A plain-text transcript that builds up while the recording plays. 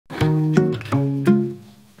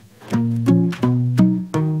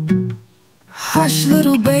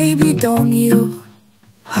baby, don't you?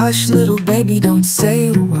 Hush, little baby, don't say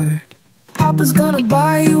a word. Papa's gonna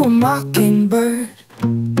buy you a mockingbird.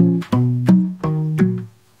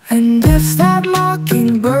 And if that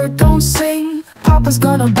mockingbird don't sing, Papa's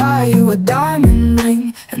gonna buy you a diamond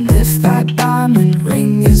ring. And if that diamond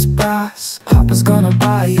ring is brass, Papa's gonna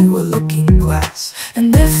buy you a looking glass.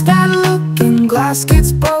 And if that looking glass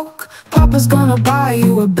gets broke, Papa's gonna buy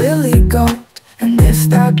you a billy goat. And if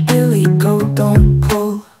that billy goat don't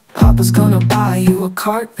pull, Papa's gonna buy you a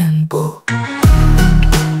cart and bull.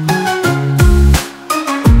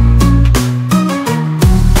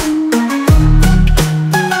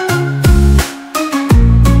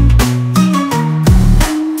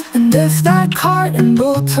 And if that cart and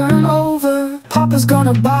bull turn over, Papa's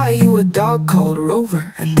gonna buy you a dog called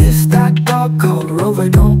Rover. And if that dog called Rover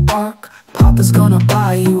don't bark, Papa's gonna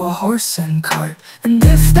buy you a horse and cart. And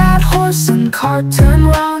if that horse and cart turn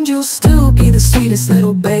round, you'll still be the sweetest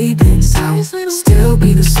little babe in town. Still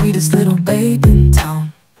be the sweetest little babe in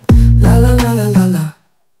town. La la la la la la.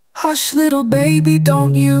 Hush, little baby,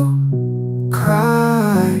 don't you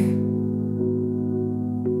cry.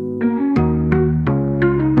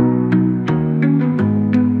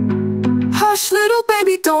 Hush, little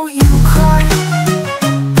baby, don't you cry.